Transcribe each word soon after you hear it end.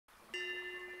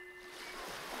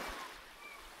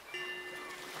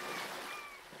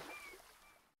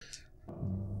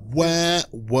Where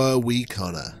were we,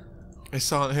 Connor? It's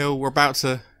Silent Hill. We're about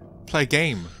to play a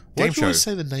game. Why Game do you always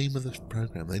show. say the name of the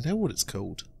program? They know what it's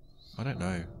called. I don't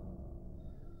know.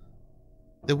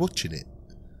 They're watching it.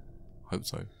 Hope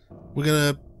so. We're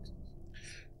gonna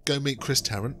go meet Chris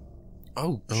Tarrant.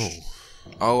 Oh. Oh.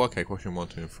 Oh, okay. Question 1,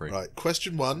 2, and 3. Right.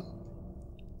 Question 1.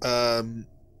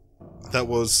 That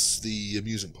was the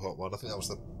amusement park one. I think that was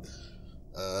the.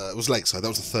 It was Lakeside. That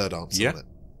was the third answer. Yeah. Wasn't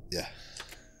it? Yeah.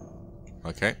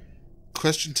 Okay.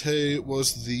 Question 2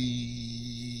 was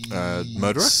the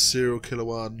murderer? Serial killer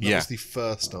one. That Yeah. was the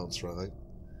first answer, I think.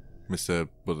 Mr.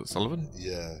 Was it Sullivan?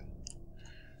 Yeah.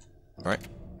 Right.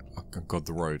 Oh, God,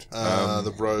 the road.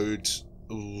 The road.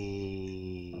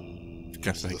 Ooh,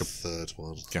 Got to take the a- third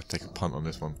one. Got to take a punt on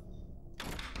this one.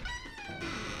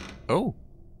 Oh.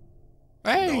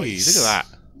 Hey, Nice. look at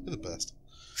that. You're the best.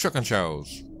 Shotgun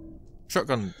shells.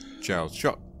 Shotgun shells.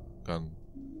 Shotgun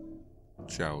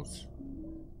shells.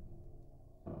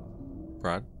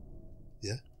 Brad?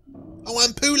 Yeah. Oh,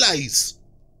 and Poulet's.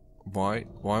 Why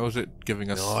was it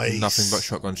giving us Nice. nothing but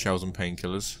shotgun shells and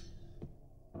painkillers?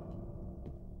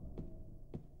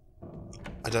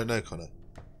 I don't know, Connor.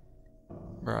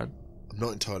 Brad? I'm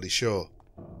not entirely sure.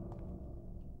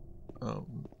 Oh,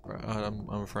 Brad, I'm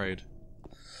afraid.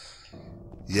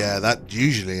 Yeah, that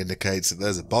usually indicates that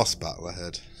there's a boss battle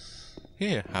ahead.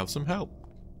 Here, have some help.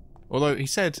 Although he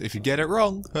said, if you get it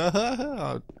wrong,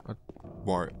 I'd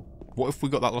worry. What if we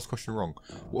got that last question wrong?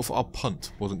 What if our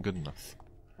punt wasn't good enough?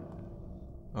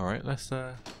 Alright, let's,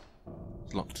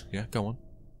 it's locked. Yeah, go on.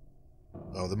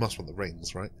 Oh, they must want the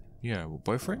rings, right? Yeah, well,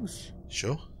 both rings?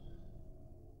 Sure.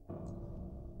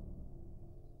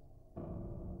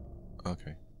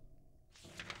 Okay.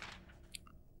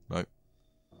 No.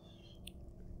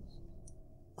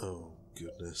 Oh,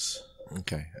 goodness.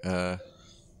 Okay,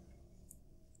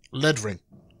 Lead ring.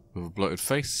 with a bloated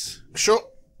face, Sure.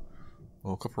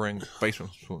 or copper ring,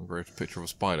 basement, engraved picture of a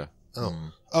spider.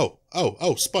 Oh.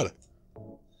 Oh, spider.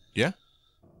 Yeah?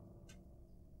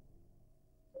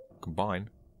 Combine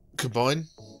Combine.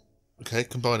 Okay,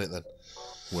 combine it then.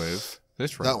 with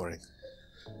this ring. That ring.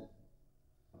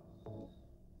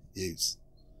 Use.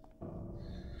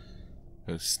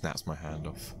 It snaps my hand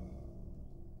off.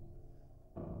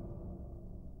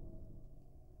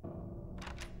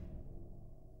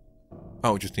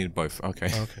 Oh, we just needed both. Okay.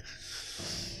 Okay.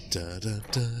 Da, da,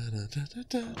 da, da, da, da,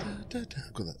 da, da, da.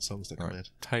 I've got that song stuck in my Right. head.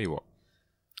 Tell you what.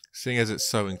 Seeing as it's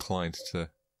so inclined to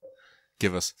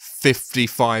give us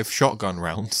 55 shotgun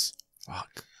rounds.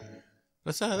 Fuck.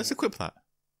 Let's equip that.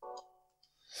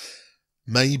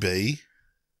 Maybe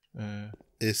This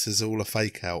this is all a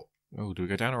fake out. Oh, do we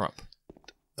go down or up?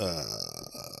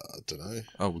 I don't know.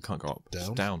 Oh, we can't go up. It's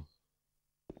Down. down.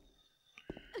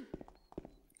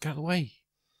 Get out of the way.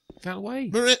 Get out of the way.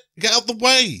 Maria, get out the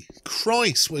way!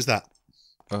 Christ, what is that?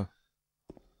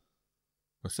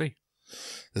 Let's see.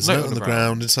 There's a note on the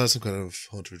ground inside some kind of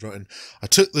haunted writing. I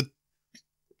took the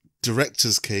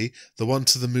director's key, the one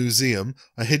to the museum.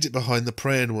 I hid it behind the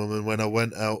praying woman when I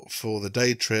went out for the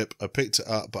day trip. I picked it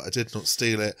up, but I did not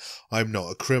steal it. I'm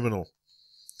not a criminal.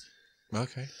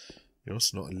 Okay. You're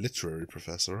also not a literary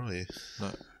professor, are you?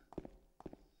 No.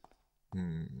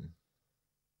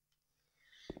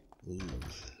 Ooh.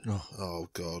 Oh, Oh,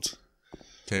 God.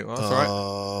 okay, well, that's alright.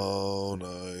 Oh,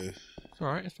 no. It's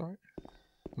alright, it's alright.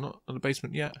 Not in the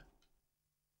basement yet.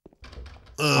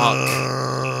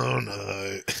 Oh,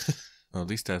 no. Oh,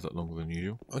 these stairs look longer than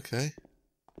usual. Okay.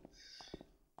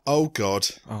 Oh, God.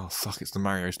 Oh, fuck, it's the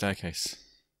Mario staircase.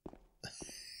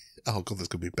 Oh, God, there's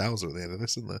going to be Bowser at the end of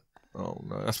this, isn't there? Oh,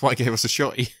 no, that's why it gave us a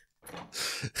shotty.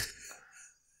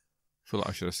 Feel like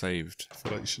I should have saved. I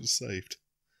feel like you should have saved.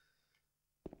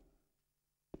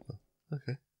 Oh,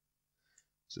 okay.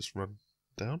 Just run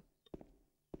down.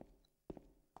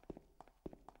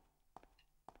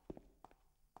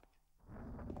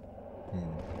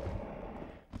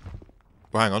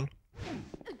 Well, hang on.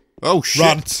 Oh, shit!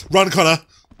 Run! Run, Connor!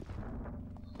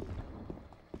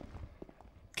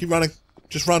 Keep running.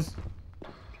 Just run.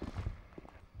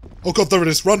 Oh, God, there it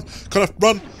is. Run! Connor,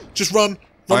 run! Just run!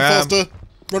 Run faster!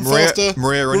 Run Maria, faster!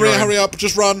 Maria, Maria, hurry up!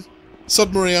 Just run!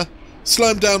 Sod Maria!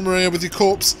 Slow him down, Maria, with your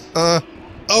corpse!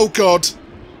 Oh, God!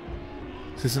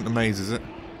 This isn't the maze, is it?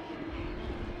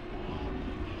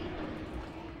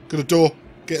 Got a door.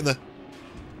 Get in there.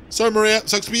 Sorry, Maria.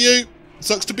 Sucks to be you.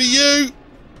 Sucks to be you.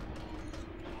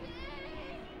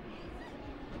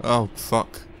 Oh,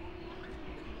 fuck.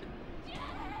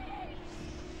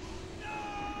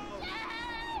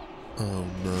 Oh,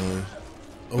 no.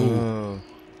 Oh.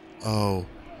 Oh.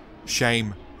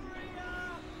 Shame.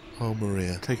 Oh,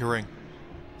 Maria. Take a ring.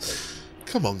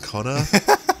 Come on, Connor.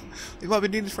 It might be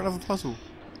needed for another puzzle.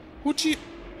 What do you...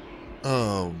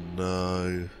 Oh,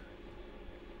 no.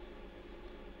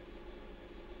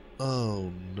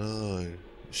 Oh, no.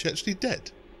 Is she actually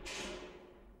dead?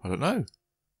 I don't know.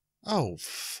 Oh,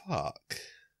 fuck.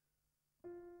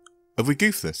 Have we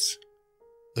goofed this?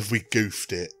 Have we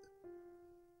goofed it?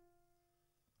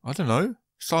 I don't know.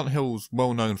 Silent Hill's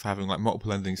well known for having like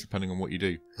multiple endings depending on what you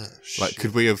do. Oh, Like,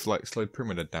 could we have like slowed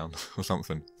Pyramid down or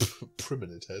something?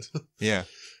 Primitive head. Yeah.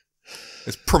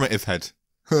 It's Primitive Head.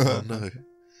 Oh, no.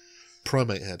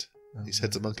 Primate head. His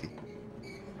head's a monkey.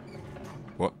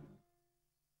 What?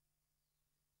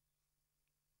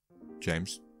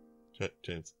 James?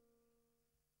 James.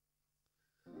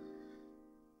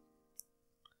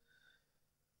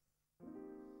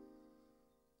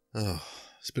 Oh,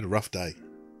 it's been a rough day.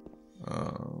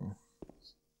 Oh.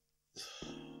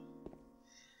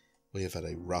 We have had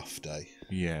a rough day.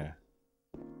 Yeah.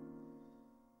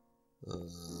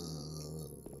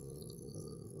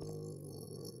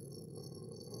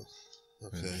 Okay.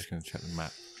 I'm just going to check the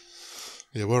map.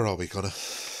 Yeah, where are we, Connor?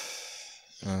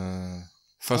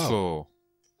 First floor.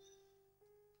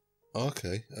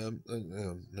 Okay. No,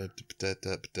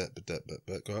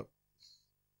 go up.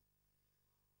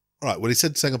 All right. Well, he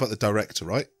said something about the director,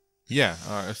 right? Yeah.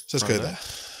 All right. So let's go there.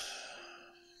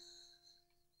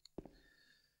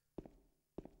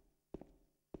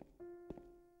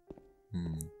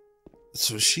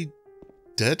 So is she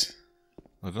dead?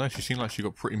 I don't know. She seemed like she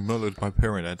got pretty mullered by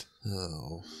Pyramid Head.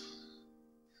 Oh.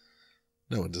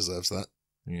 No one deserves that.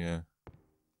 Yeah.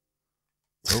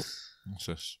 Oh, what's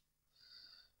this?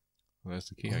 Well, there's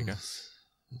the key, I guess.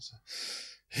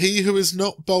 He who is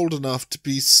not bold enough to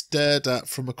be stared at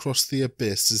from across the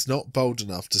abyss is not bold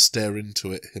enough to stare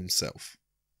into it himself.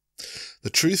 The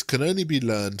truth can only be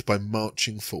learned by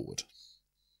marching forward.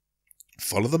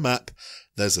 Follow the map.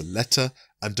 There's a letter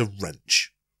and a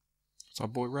wrench. It's our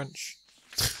boy Wrench.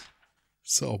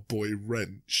 It's our boy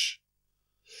Wrench.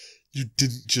 You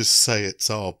didn't just say it's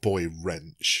our boy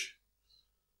Wrench.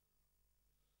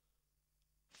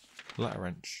 Letter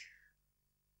Wrench.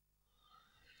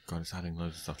 God, it's adding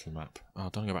loads of stuff to the map. Oh,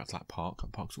 don't go back to that park.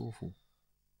 That park's awful.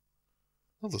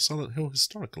 Oh, the Silent Hill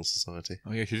Historical Society.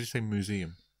 Oh, yeah, should just say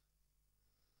museum.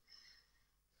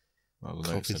 Oh,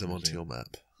 Copy them onto your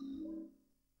map.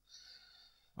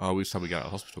 Oh, we just had to get out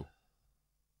of hospital.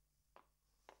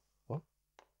 What?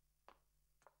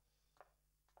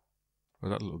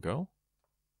 Was that little girl?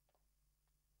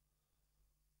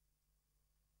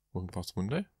 Walking past the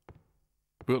window?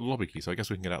 We got the lobby key, so I guess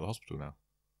we can get out of the hospital now.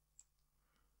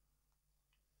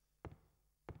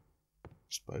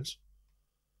 Suppose.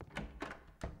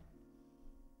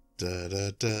 Da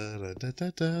da da da da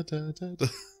da da da.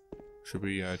 Should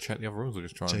we check the other rooms or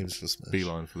just try James for smash.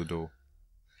 beeline for the door?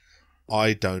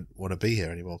 I don't want to be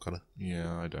here anymore, Connor.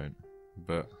 Yeah, I don't.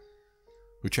 But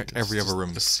we checked every other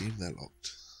room. Assume they're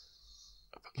locked.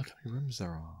 But look how many rooms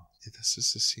there are. Yeah, let's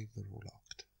just assume they're all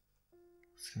locked.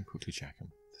 Just gonna quickly check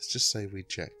them. Let's just say we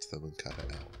checked them and cut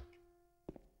it out.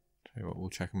 Tell you what, we'll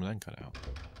check them and then cut it out.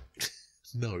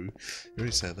 No, you're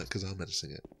only saying that because I'm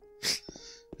editing it.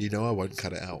 You know I won't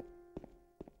cut it out.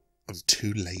 I'm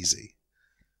too lazy.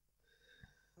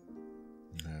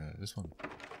 This one.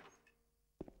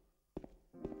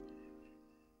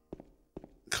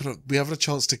 Connor, we have a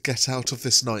chance to get out of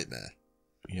this nightmare.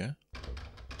 Yeah?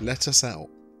 Let us out.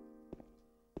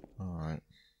 Alright.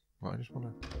 Well, I just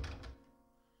wanna...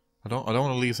 I don't want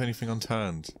to leave anything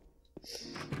unturned.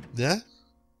 Yeah?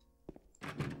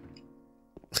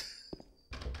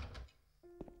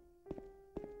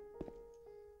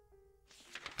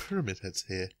 Pyramid Head's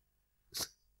here.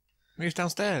 He's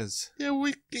downstairs. Yeah,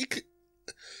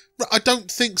 I don't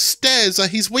think stairs are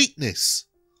his weakness.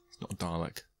 He's not a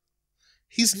Dalek.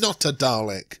 He's not a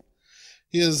Dalek.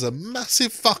 He has a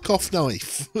massive fuck-off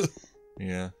knife.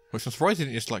 Yeah. Which I'm surprised he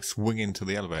didn't just, like, swing into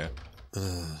the elevator.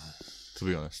 To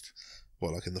be honest.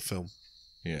 Well, like in the film.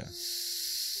 Yeah.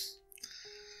 Just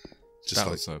that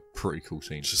like, was a pretty cool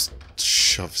scene. Just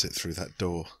shoves it through that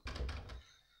door.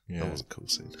 Yeah. That was a cool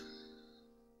scene.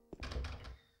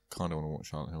 Kind of want to watch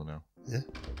Silent Hill now. Yeah?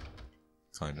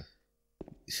 Kind of.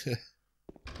 Yeah.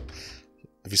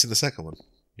 Have you seen the second one?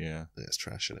 Yeah. Yeah, it's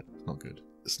trash, isn't it? It's not good.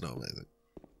 It's not amazing.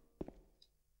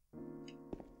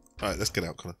 Alright, let's get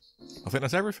out, Connor. I think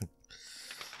that's everything.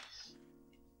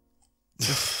 You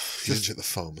didn't check the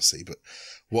pharmacy, but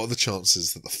what are the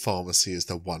chances that the pharmacy is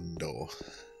the one door?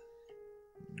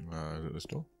 Is it this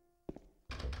door?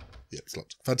 Yeah, it's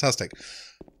locked. Fantastic.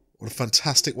 What a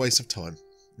fantastic waste of time.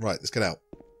 Right, let's get out.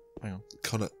 Hang on.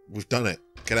 Connor, we've done it.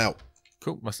 Get out.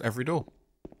 Cool, that's every door.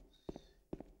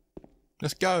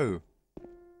 Let's go.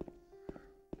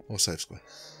 Or save square.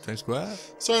 Same square.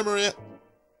 Sorry, Maria.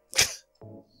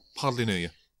 Hardly knew you.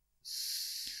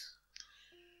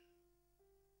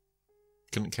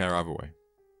 Couldn't care either way.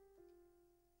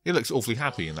 He looks awfully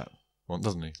happy in that one,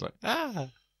 doesn't he? He's like, ah!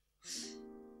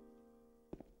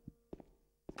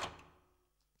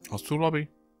 Hospital lobby.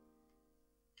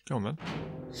 Go on then.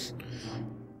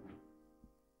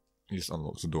 He just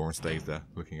unlocks the door and stays there,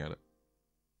 looking at it.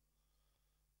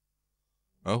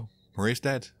 Oh, Maria's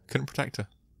dead. Couldn't protect her.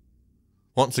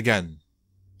 Once again,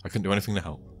 I couldn't do anything to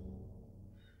help.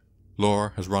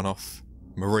 Laura has run off.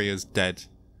 Maria's dead.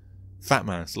 Fat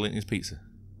man still eating his pizza.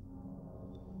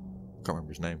 Can't remember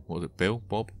his name. What was it? Bill?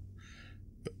 Bob?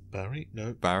 Barry?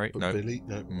 No. Barry? No. Billy?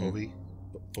 No.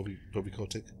 Bobby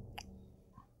Kotick?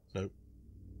 No.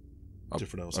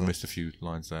 Different else. I missed a few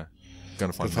lines there.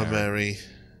 Gonna find Mary.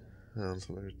 Oh, I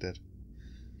thought Mary was dead.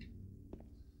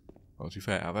 Well, to be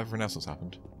fair, out of everything else that's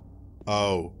happened.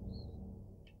 Oh. Are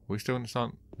we still in the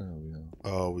sun? Oh, yeah.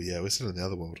 Oh, yeah, we're still in the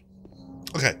other world.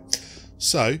 Okay,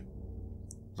 so. Is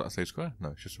that a save square?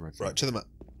 No, it's just a red Right, check the map.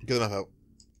 Get the map out.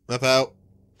 Map out.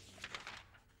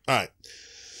 Alright.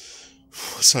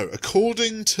 So,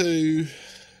 according to.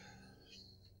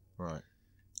 Right.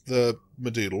 The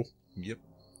Medoodle. Yep.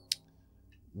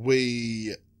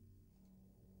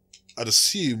 I'd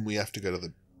assume we have to go to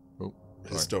the right.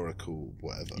 historical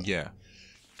whatever. Yeah.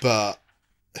 But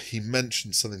he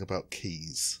mentioned something about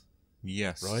keys.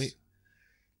 Yes. Right?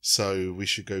 So we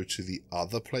should go to the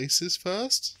other places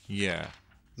first? Yeah.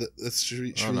 Should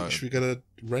we go to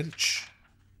Wrench?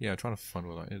 Yeah, I'm trying to find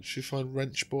what that is. Should we find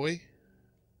Wrench Boy?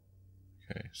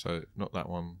 Okay, so not that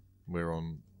one. We're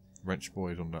on Wrench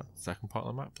Boy is on that second part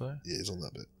of the map there. Yeah, it's on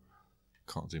that bit.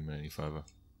 Can't zoom in any further.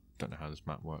 Don't know how this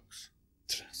map works.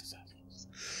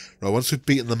 Right, once we've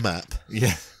beaten the map.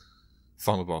 Yeah.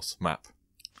 Final boss, map.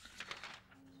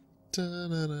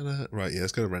 Right, yeah,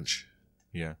 let's go to Wrench.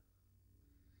 Yeah.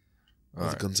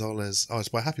 The Gonzalez. Oh, it's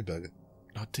by Happy Burger.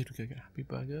 Oh, dude, we gotta get Happy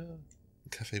Burger.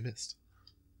 Cafe Mist.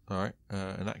 Alright,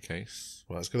 in that case.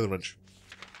 Right, let's go to the Wrench.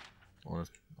 I want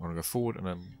to go forward and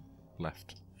then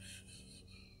left.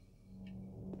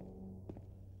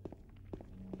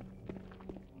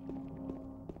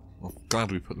 I'm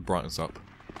glad we put the brightness up.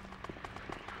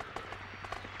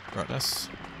 Right, that's...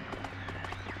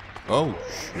 Oh,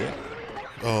 shit.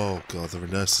 Oh, God, there are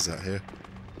nurses out here.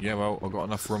 Yeah, well, I've got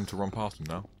enough room to run past them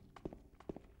now.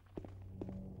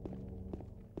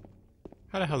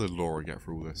 How the hell did Laura get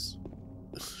through all this?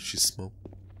 She's small.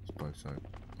 I suppose so.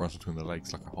 Runs between the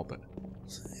legs like a hobbit.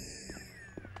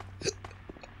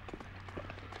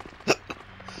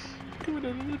 Going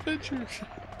on an adventure.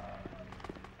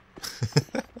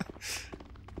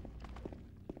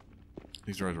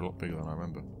 These roads are a lot bigger than I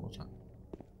remember. What's that?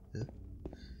 Yeah.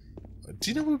 Do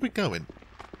you know where we're going?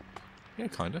 Yeah,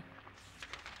 kinda.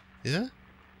 Yeah?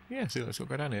 Yeah, so let's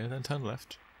go down here, then turn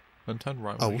left, then turn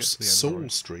right. Oh, Saul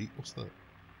Street? What's that?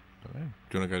 Don't know.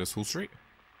 Do you want to go to Saul Street?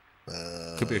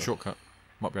 Could be a shortcut.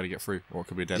 Might be able to get through, or it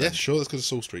could be a dead end. Sure, let's go to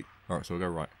Saul Street. Alright, so we'll go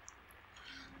right.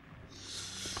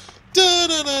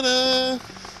 Da-da-da-da!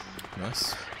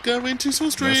 Nice. Going to Saul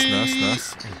Street!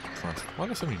 Nurse. Oh, Christ. Why are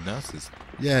there so many nurses?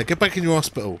 Yeah, get back in your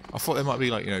hospital. I thought they might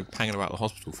be, like, hanging about the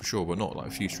hospital for sure, but not, like,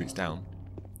 a few streets down.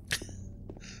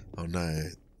 Oh, no.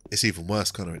 It's even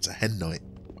worse, Connor. It's a hen night.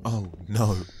 Oh,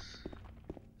 no.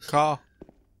 Car.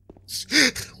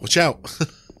 Watch out.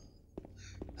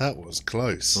 That was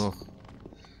close. Oh.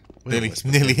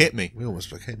 Nearly hit me. We almost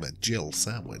became a Jill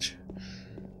sandwich.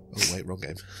 Oh, wait, wrong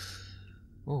game.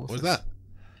 Oh, what was that?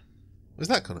 What was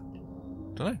that, Connor?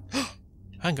 Don't know.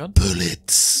 Handgun.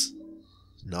 Bullets.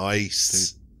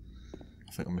 Nice. Dude,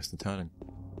 I think I missed the turning.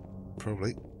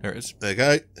 Probably. There it is. There you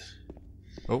go.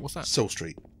 Oh, what's that? Saul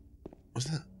Street. What's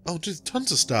that? Oh, just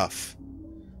tons of stuff.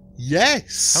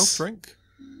 Yes. Health drink.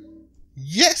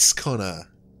 Yes, Connor.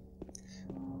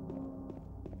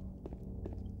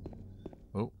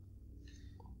 Oh.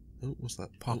 Oh, what's that?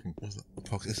 Parking. What's that? Oh,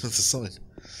 parking. That's a sign.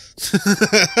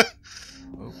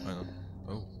 Oh, hang on.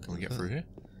 Oh, can we get through here?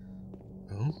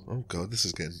 Oh God, this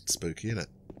is getting spooky, isn't it?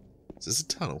 Is this a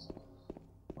tunnel?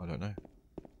 I don't know.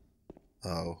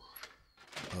 Oh.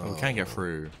 Oh, we can get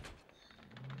through.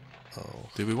 Oh.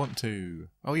 Do we want to?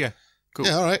 Oh yeah. Cool.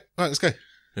 Yeah. All right. Let's go.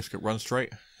 Let's go run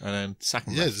straight and then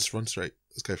second. Yeah, left. just run straight.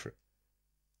 Let's go for it.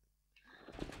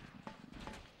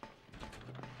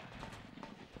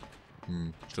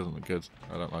 Doesn't look good.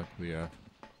 I don't like the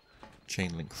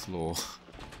chain link floor.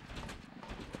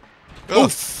 Oh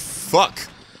fuck!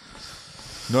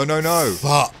 No.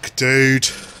 Fuck, dude.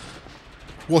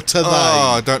 What are they?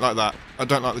 Oh, I don't like that. I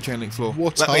don't like the chain link floor.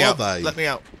 What Let are me out. they? Let me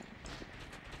out.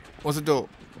 What's the door?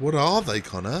 What are they,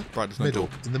 Connor? Right, there's no middle.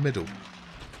 door. In the middle.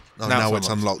 Oh, Now now it's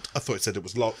it's unlocked. I thought it said it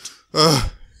was locked.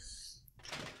 Ugh.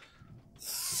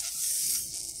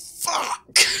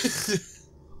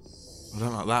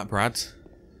 that, Brad.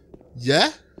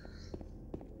 Yeah?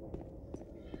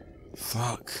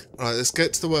 Fuck. Alright, let's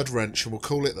get to the word wrench and we'll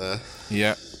call it there.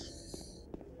 Yeah.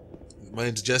 My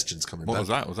indigestion's coming What back. was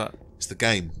that? Was that? It's the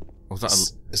game. Was that?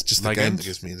 It's just the leg game end? that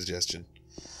gives me indigestion.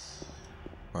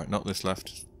 Right, not this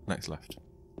left. Next left.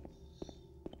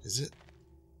 Is it?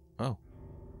 Oh.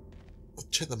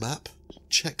 Check the map.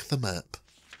 Check the map.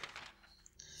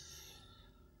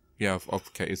 Yeah,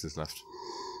 okay, it is this left.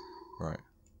 Right.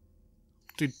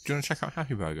 Dude, do you want to check out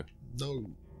Happy Burger? No.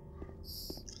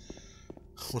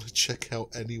 I want to check out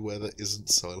anywhere that isn't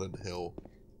Silent Hill.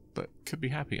 But could be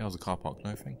happy. Oh, there's a car park.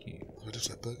 No, thank you. I just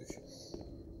like Burger King.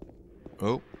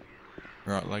 Oh.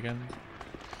 Right leg end.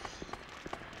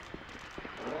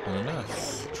 And a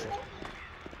nurse.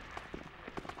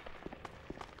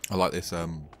 I like this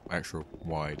extra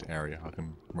wide area I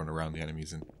can run around the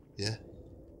enemies in. Yeah.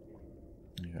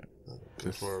 Yeah.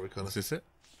 Good for are we kind Is this it?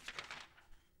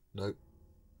 Nope.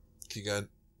 Keep going.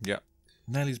 Yeah.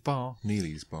 Neely's bar.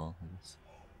 Neely's bar. I guess.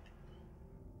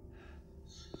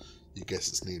 You guess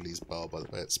it's Neely's bar by the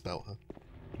way it's spelt, huh?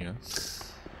 Yeah.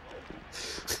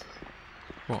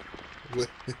 What?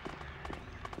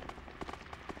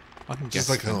 I can guess. Just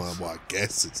like, oh, well, I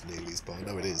guess it's Neely's bar.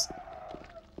 No, it is.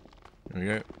 There we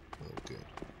go. Oh, good.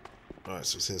 Alright,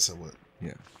 so it's here somewhere.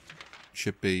 Yeah.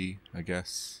 Should be, I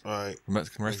guess. Alright.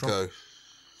 Mexican restaurant?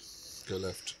 Go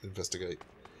left. Investigate.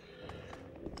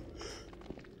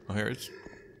 Oh, here it is.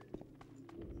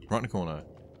 Right in the corner.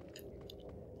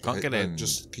 Can't Okay, get no, in.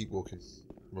 Just keep walking.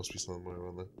 Must be somewhere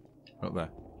around there. Up there.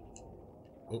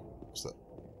 Oh, what's that?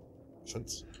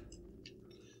 Fence?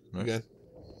 No. Again.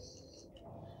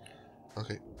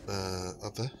 Okay,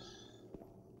 up there.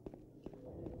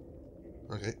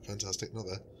 Okay, fantastic. Not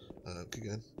there. Keep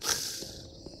going.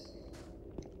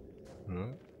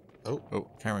 Right. Oh,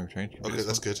 carrying change. okay,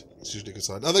 that's good. It's usually a good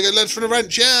sign. Oh, they get led from a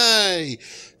wrench. Yay!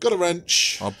 Got a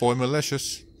wrench. Our boy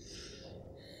malicious.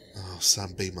 Oh,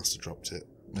 Sam B must have dropped it.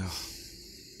 Oh.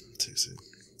 Too soon.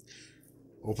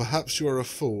 Or perhaps you are a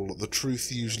fool. The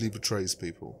truth usually betrays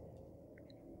people.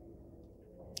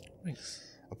 Thanks.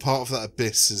 A part of that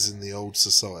abyss is in the old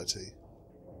society.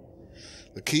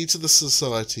 The key to the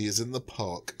society is in the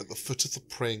park at the foot of the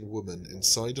praying woman,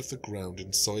 inside of the ground,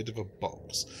 inside of a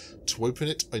box. To open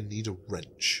it, I need a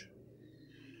wrench.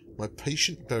 My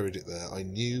patient buried it there. I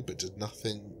knew, but did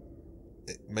nothing.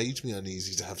 It made me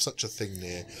uneasy to have such a thing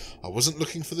near. I wasn't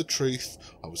looking for the truth.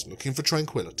 I was looking for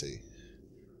tranquility.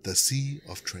 The Sea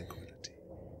of Tranquility.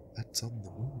 That's on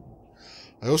the moon.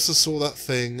 I also saw that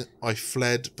thing. I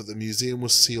fled, but the museum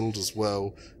was sealed as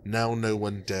well. Now no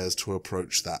one dares to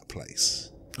approach that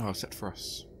place. Oh, except for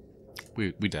us.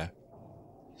 We dare.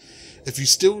 If you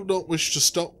still do not wish to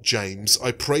stop, James,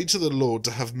 I pray to the Lord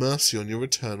to have mercy on your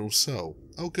eternal soul.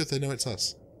 Oh, good, they know it's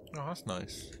us. Oh, that's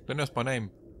nice. They know us by name.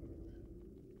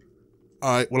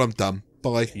 Alright, well, I'm done.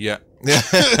 Bye. Yeah.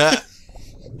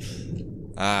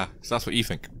 Ah, so that's what you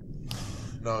think.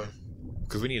 No.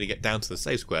 Because we need to get down to the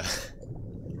save square.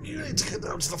 You need to get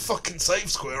down to the fucking save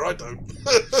square, I don't.